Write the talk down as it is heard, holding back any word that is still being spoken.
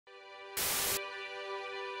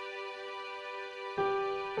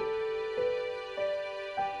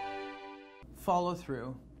Follow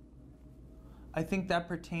through. I think that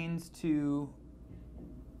pertains to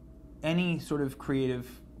any sort of creative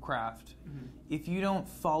craft. If you don't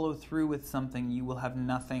follow through with something, you will have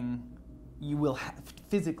nothing. You will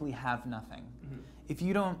physically have nothing. If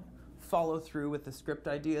you don't follow through with the script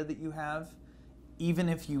idea that you have, even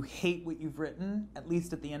if you hate what you've written, at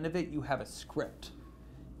least at the end of it, you have a script.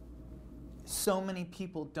 So many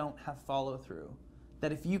people don't have follow through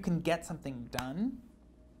that if you can get something done,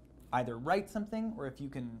 either write something or if you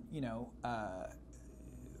can,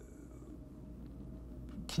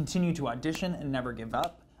 continue to audition and never give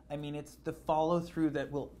up. I mean, it's the follow through that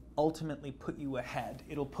will ultimately put you ahead.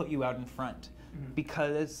 It'll put you out in front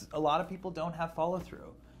because a lot of people don't have follow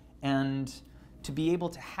through. And to be able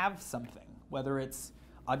to have something, whether it's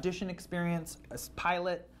audition experience, a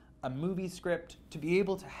pilot, a movie script, to be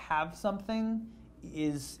able to have something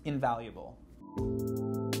is invaluable.